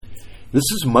This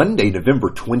is Monday, November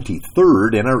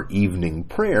 23rd, in our evening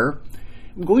prayer.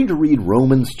 I'm going to read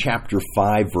Romans chapter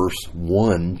 5, verse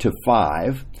 1 to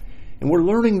 5, and we're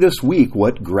learning this week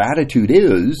what gratitude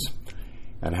is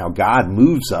and how God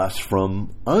moves us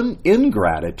from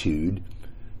ingratitude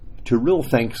to real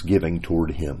thanksgiving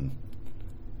toward Him.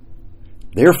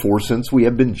 Therefore, since we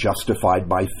have been justified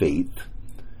by faith,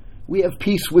 we have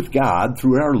peace with God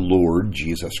through our Lord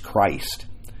Jesus Christ.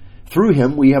 Through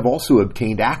Him we have also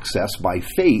obtained access by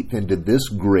faith into this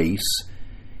grace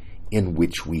in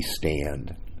which we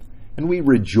stand, and we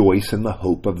rejoice in the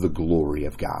hope of the glory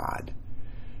of God.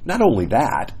 Not only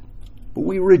that, but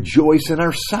we rejoice in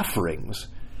our sufferings,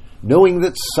 knowing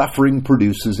that suffering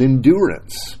produces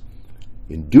endurance.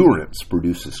 Endurance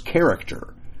produces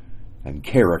character, and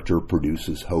character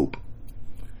produces hope.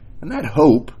 And that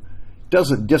hope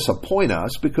doesn't disappoint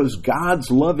us because God's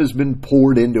love has been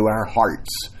poured into our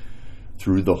hearts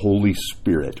through the Holy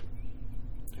Spirit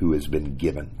who has been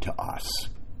given to us.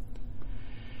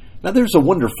 Now there's a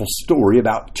wonderful story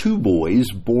about two boys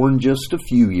born just a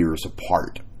few years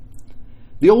apart.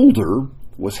 The older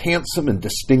was handsome and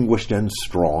distinguished and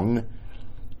strong,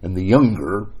 and the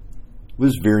younger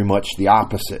was very much the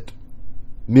opposite,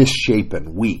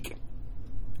 misshapen, weak,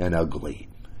 and ugly.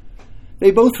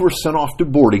 They both were sent off to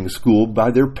boarding school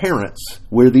by their parents,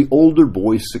 where the older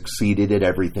boy succeeded at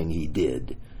everything he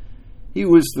did. He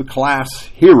was the class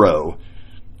hero,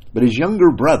 but his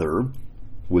younger brother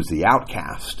was the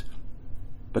outcast.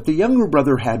 But the younger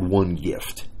brother had one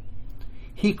gift.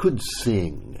 He could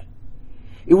sing.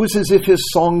 It was as if his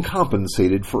song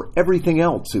compensated for everything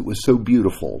else. It was so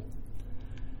beautiful.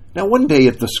 Now one day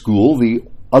at the school, the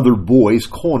other boys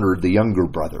cornered the younger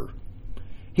brother.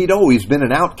 He'd always been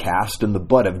an outcast and the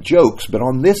butt of jokes, but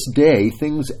on this day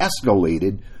things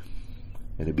escalated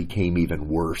and it became even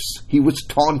worse. He was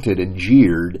taunted and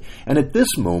jeered, and at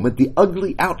this moment the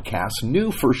ugly outcast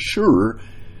knew for sure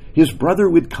his brother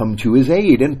would come to his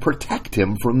aid and protect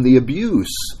him from the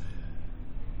abuse.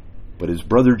 But his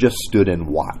brother just stood and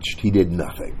watched. He did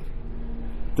nothing.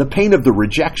 The pain of the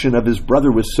rejection of his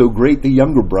brother was so great, the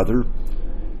younger brother,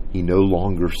 he no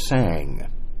longer sang.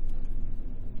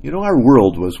 You know, our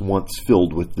world was once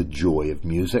filled with the joy of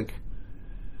music.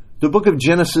 The book of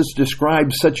Genesis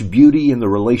describes such beauty in the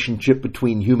relationship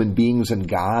between human beings and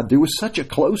God. There was such a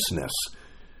closeness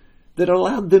that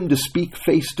allowed them to speak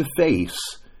face to face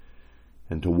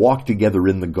and to walk together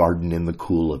in the garden in the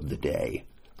cool of the day.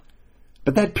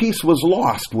 But that peace was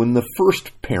lost when the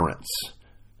first parents,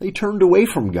 they turned away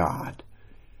from God.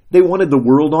 They wanted the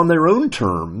world on their own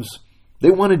terms. They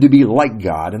wanted to be like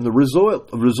God, and the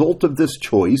result of this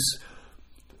choice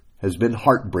has been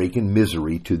heartbreak and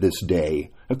misery to this day,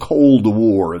 a cold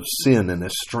war of sin and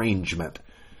estrangement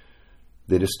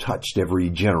that has touched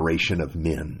every generation of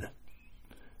men.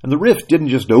 And the rift didn't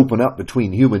just open up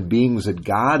between human beings and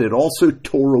God, it also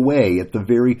tore away at the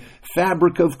very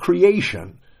fabric of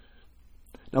creation.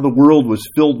 Now the world was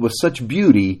filled with such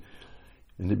beauty,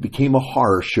 and it became a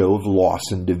horror show of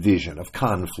loss and division, of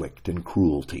conflict and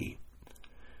cruelty.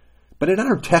 But in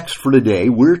our text for today,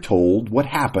 we're told what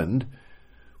happened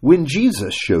when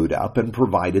Jesus showed up and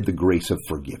provided the grace of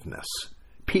forgiveness.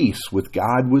 Peace with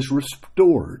God was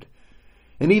restored.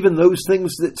 And even those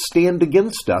things that stand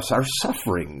against us, our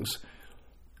sufferings,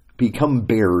 become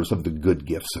bearers of the good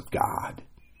gifts of God.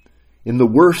 In the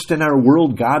worst in our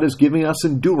world, God is giving us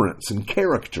endurance and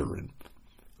character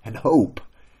and hope.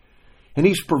 And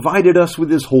He's provided us with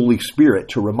His Holy Spirit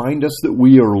to remind us that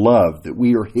we are loved, that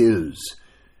we are His,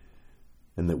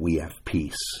 and that we have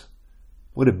peace.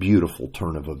 What a beautiful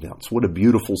turn of events. What a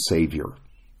beautiful Savior.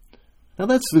 Now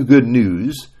that's the good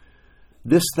news.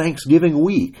 This Thanksgiving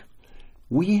week,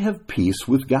 we have peace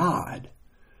with God.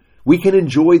 We can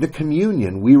enjoy the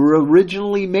communion we were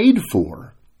originally made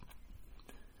for.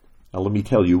 Now let me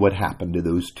tell you what happened to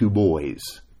those two boys.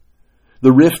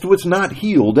 The rift was not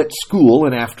healed at school,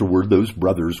 and afterward those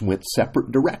brothers went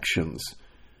separate directions.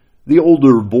 The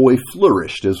older boy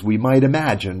flourished, as we might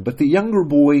imagine, but the younger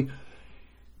boy,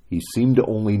 he seemed to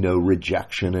only know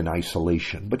rejection and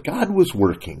isolation. But God was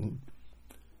working.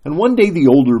 And one day the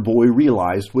older boy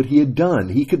realized what he had done.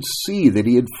 He could see that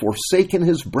he had forsaken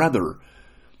his brother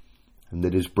and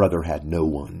that his brother had no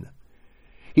one.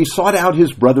 He sought out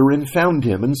his brother and found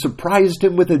him and surprised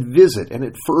him with a visit. And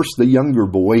at first the younger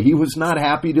boy, he was not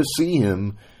happy to see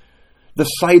him. The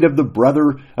sight of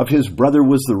his brother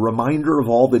was the reminder of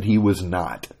all that he was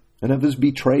not and of his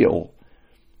betrayal.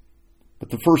 But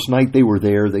the first night they were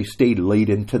there, they stayed late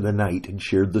into the night and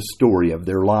shared the story of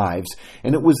their lives.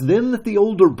 And it was then that the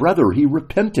older brother, he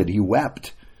repented, he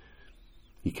wept.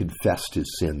 He confessed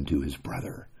his sin to his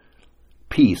brother.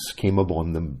 peace came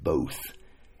upon them both.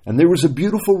 And there was a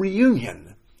beautiful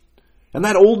reunion. And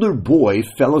that older boy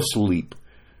fell asleep.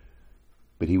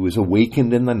 But he was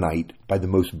awakened in the night by the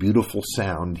most beautiful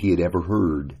sound he had ever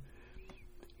heard.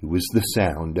 It was the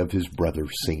sound of his brother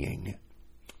singing.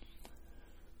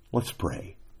 Let's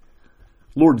pray.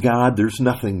 Lord God, there's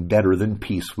nothing better than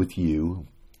peace with you.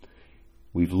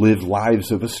 We've lived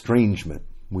lives of estrangement.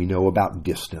 We know about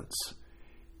distance.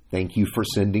 Thank you for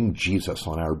sending Jesus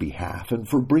on our behalf and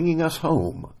for bringing us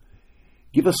home.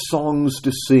 Give us songs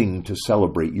to sing to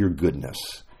celebrate your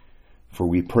goodness. For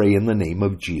we pray in the name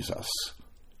of Jesus.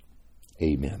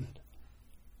 Amen.